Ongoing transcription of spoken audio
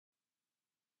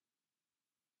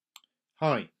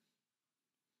Hi,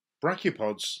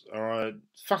 brachiopods are a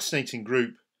fascinating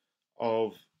group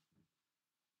of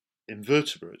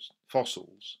invertebrate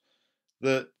fossils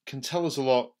that can tell us a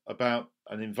lot about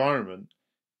an environment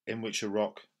in which a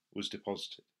rock was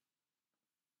deposited.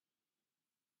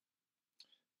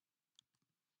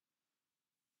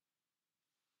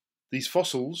 These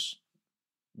fossils,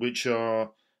 which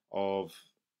are of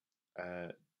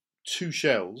two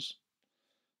shells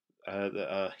that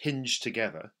are hinged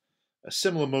together, a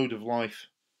similar mode of life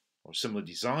or similar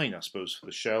design, I suppose, for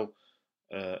the shell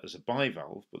as a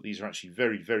bivalve, but these are actually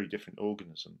very, very different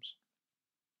organisms,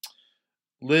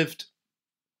 lived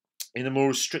in a more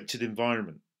restricted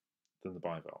environment than the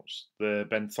bivalves. They're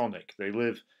benthonic. They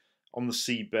live on the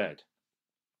seabed,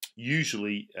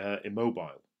 usually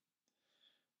immobile.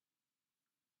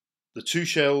 The two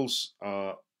shells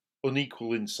are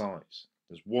unequal in size.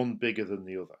 There's one bigger than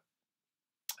the other.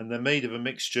 And they're made of a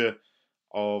mixture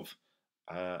of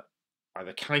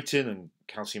either chitin and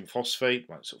calcium phosphate,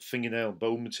 like sort of fingernail and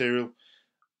bone material,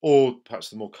 or perhaps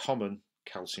the more common,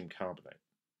 calcium carbonate.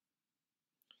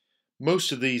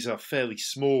 Most of these are fairly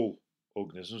small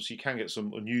organisms. You can get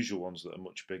some unusual ones that are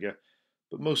much bigger,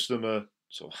 but most of them are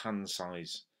sort of hand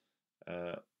size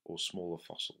or smaller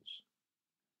fossils.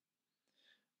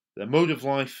 Their mode of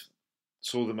life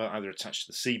saw them either attached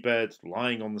to the seabed,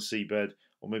 lying on the seabed,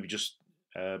 or maybe just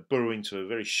burrowing to a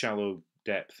very shallow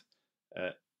depth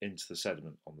into the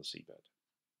sediment on the seabed.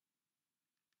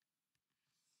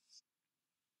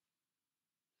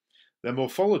 Their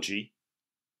morphology,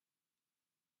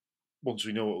 once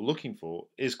we know what we're looking for,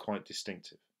 is quite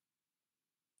distinctive.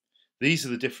 These are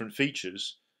the different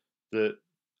features that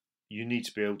you need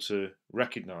to be able to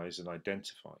recognize and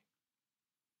identify.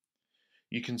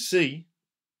 You can see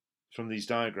from these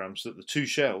diagrams that the two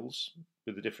shells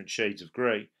with the different shades of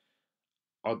grey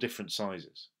are different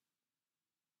sizes.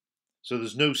 So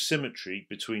there's no symmetry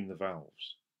between the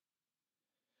valves.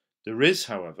 There is,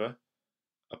 however,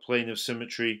 a plane of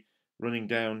symmetry running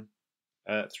down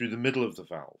through the middle of the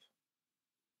valve.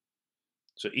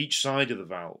 So each side of the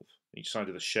valve, each side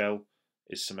of the shell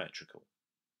is symmetrical.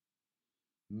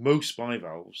 Most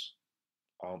bivalves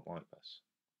aren't like this.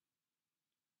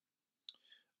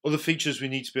 Other features we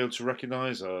need to be able to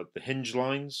recognise are the hinge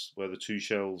lines, where the two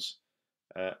shells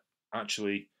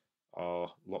actually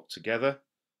are locked together.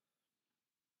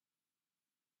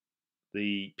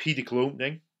 The pedicle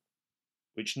opening,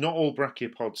 which not all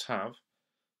brachiopods have,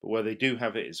 but where they do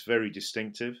have it, it's very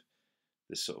distinctive.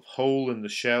 This sort of hole in the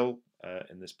shell,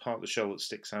 in this part of the shell that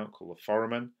sticks out, called a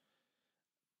foramen,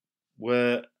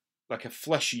 where like a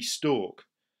fleshy stalk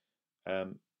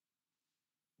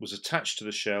was attached to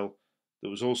the shell that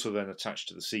was also then attached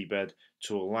to the seabed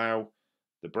to allow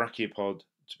the brachiopod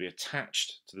to be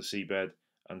attached to the seabed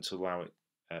and to allow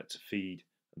it to feed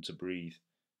and to breathe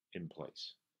in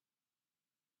place.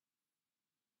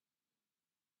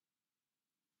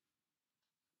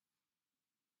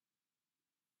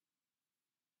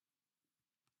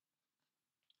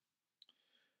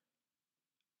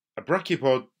 A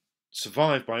brachiopod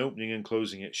survived by opening and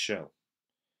closing its shell.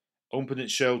 Open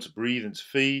its shell to breathe and to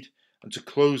feed, and to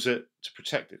close it to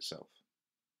protect itself.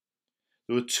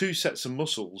 There were two sets of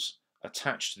muscles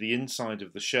attached to the inside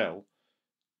of the shell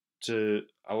to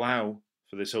allow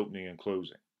for this opening and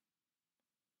closing.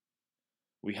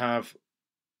 We have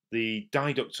the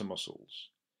diductor muscles.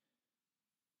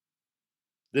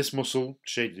 This muscle,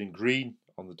 shaded in green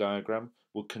on the diagram,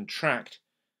 will contract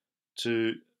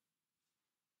to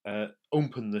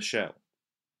open the shell.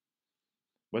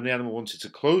 When the animal wanted to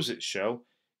close its shell,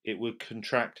 it would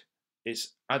contract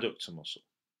its adductor muscle.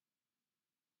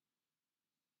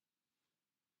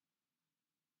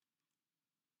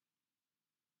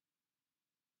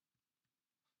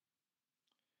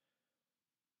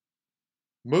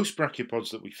 Most brachiopods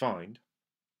that we find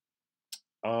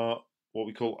are what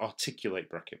we call articulate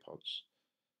brachiopods,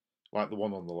 like the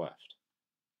one on the left.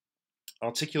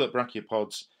 Articulate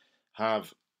brachiopods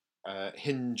have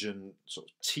hinge and sort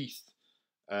of teeth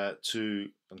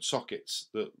and sockets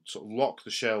that sort of lock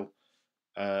the shell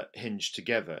hinge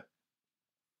together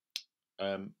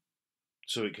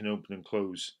so it can open and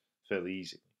close fairly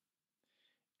easily.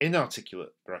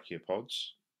 Inarticulate brachiopods,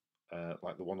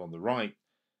 like the one on the right,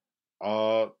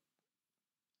 are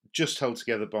just held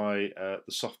together by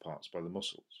the soft parts, by the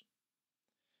muscles.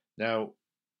 Now,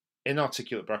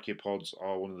 inarticulate brachiopods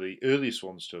are one of the earliest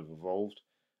ones to have evolved,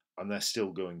 and they're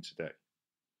still going today.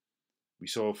 We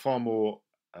saw far more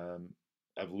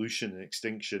evolution and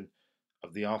extinction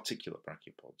of the articulate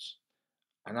brachiopods,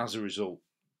 and as a result,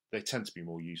 they tend to be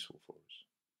more useful for us.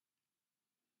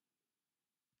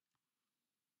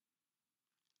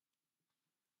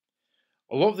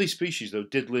 A lot of these species, though,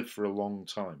 did live for a long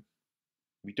time.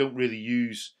 We don't really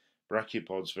use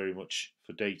brachiopods very much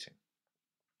for dating.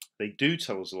 They do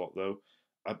tell us a lot, though,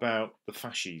 about the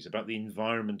facies, about the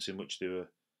environment in which they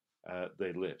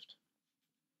lived.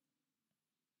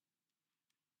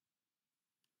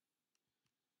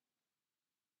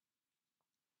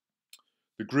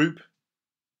 The group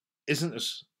isn't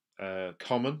as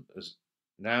common as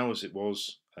now as it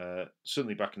was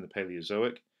certainly back in the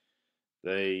Paleozoic.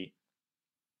 They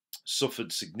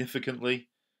suffered significantly,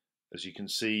 as you can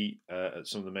see, at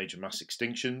some of the major mass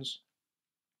extinctions.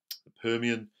 The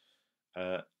Permian,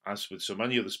 as with so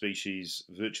many other species,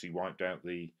 virtually wiped out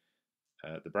the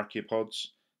brachiopods.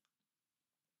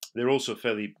 They're also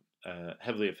fairly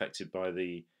heavily affected by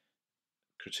the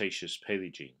Cretaceous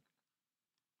Paleogene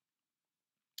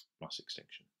mass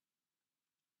extinction.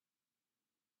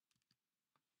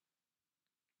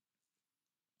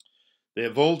 They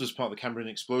evolved as part of the Cambrian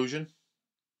explosion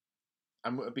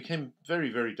and became very,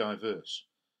 very diverse.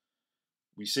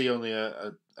 We see only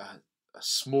a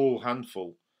small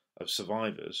handful of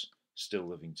survivors still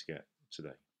living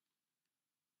today.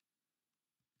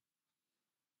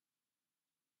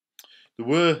 There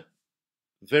were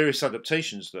various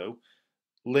adaptations, though,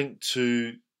 linked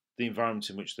to the environment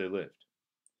in which they lived.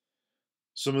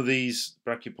 Some of these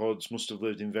brachiopods must have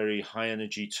lived in very high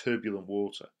energy, turbulent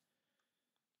water.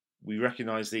 We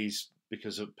recognise these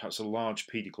because of perhaps a large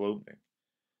pedicle opening.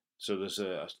 So there's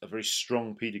a very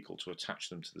strong pedicle to attach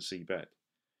them to the seabed.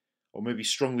 Or maybe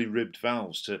strongly ribbed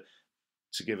valves to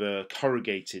give a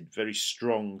corrugated, very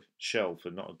strong shell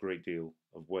for not a great deal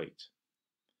of weight.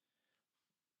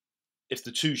 If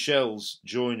the two shells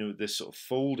join with this sort of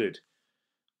folded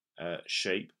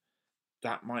shape,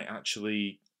 that might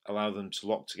actually allow them to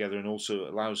lock together and also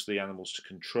allows the animals to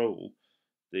control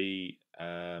the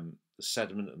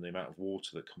sediment and the amount of water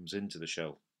that comes into the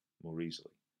shell more easily.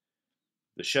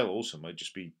 The shell also might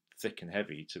just be thick and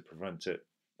heavy to prevent it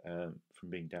from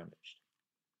being damaged.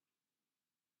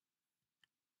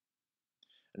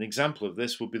 An example of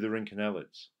this would be the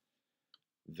Rhynchonellids.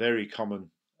 Very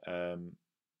common,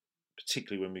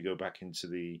 particularly when we go back into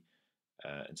the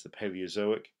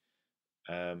Paleozoic.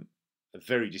 A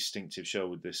very distinctive shell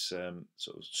with this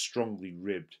sort of strongly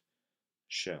ribbed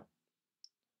shell.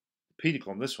 The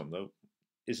pedicle on this one, though,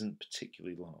 isn't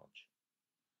particularly large.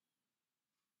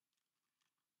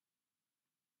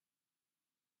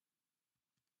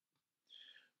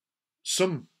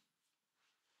 Some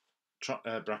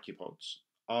brachiopods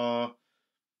are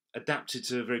adapted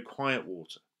to very quiet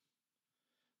water.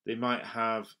 They might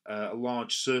have a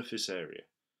large surface area,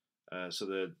 so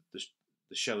the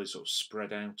shell is sort of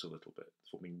spread out a little bit,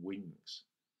 forming wings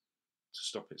to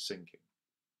stop it sinking.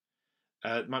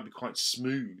 It might be quite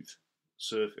smooth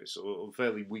surface or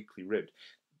fairly weakly ribbed.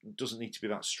 It doesn't need to be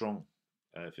that strong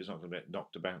if it's not going to get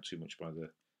knocked about too much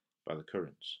by the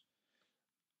currents.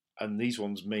 And these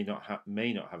ones may not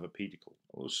have a pedicle,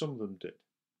 although some of them did.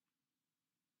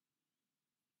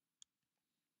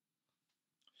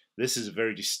 This is a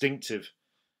very distinctive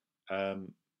brachiopod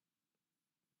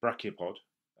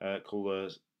called a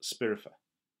Spirifer.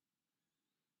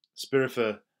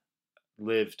 Spirifer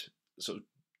lived sort of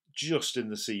just in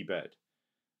the seabed.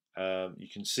 You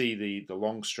can see the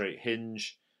long straight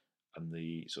hinge and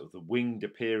the sort of the winged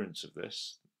appearance of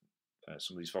this.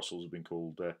 Some of these fossils have been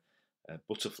called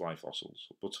butterfly fossils,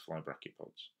 or butterfly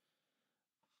brachiopods,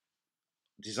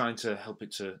 designed to help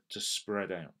it to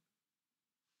spread out.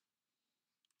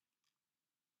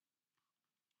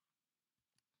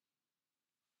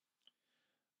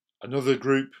 Another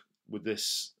group with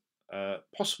this,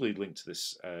 possibly linked to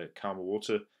this calmer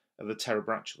water, are the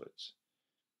Brachiopods.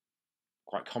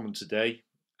 Quite common today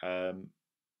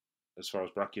as far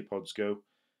as brachiopods go,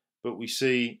 but we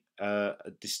see a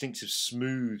distinctive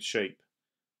smooth shape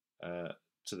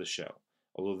to the shell,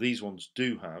 although these ones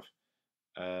do have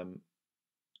a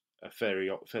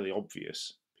fairly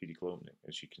obvious pedicle opening,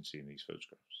 as you can see in these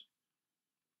photographs.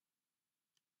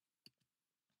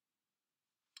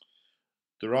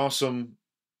 There are some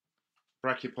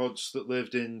brachiopods that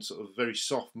lived in sort of very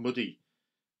soft, muddy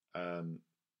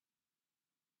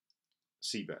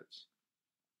seabeds.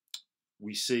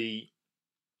 We see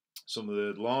some of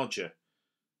the larger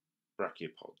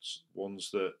brachiopods, ones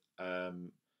that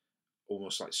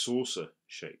almost like saucer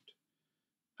shaped,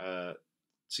 to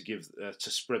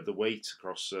spread the weight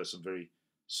across some very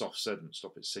soft sediment,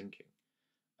 stop it sinking.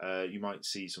 You might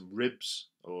see some ribs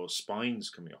or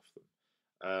spines coming off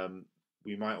them.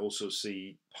 We might also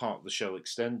see part of the shell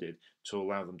extended to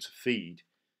allow them to feed,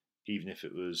 even if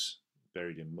it was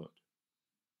buried in mud.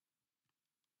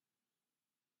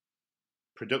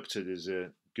 Productid is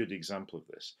a good example of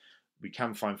this. we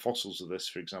can find fossils of this,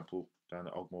 for example, down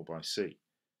at Ogmore by Sea.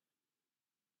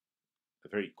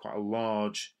 Quite a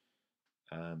large,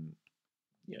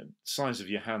 size of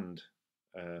your hand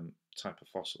type of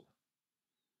fossil.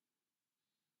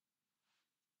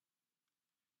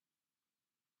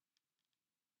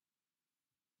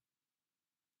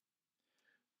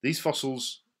 These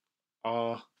fossils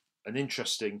are an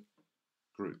interesting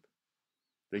group.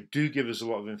 They do give us a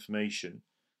lot of information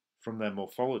from their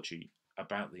morphology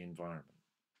about the environment.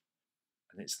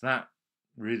 And it's that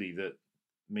really that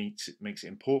makes it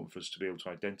important for us to be able to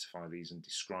identify these and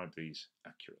describe these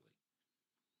accurately.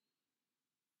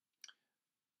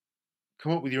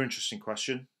 Come up with your interesting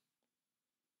question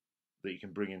that you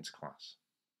can bring into class.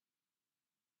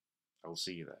 I will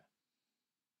see you there.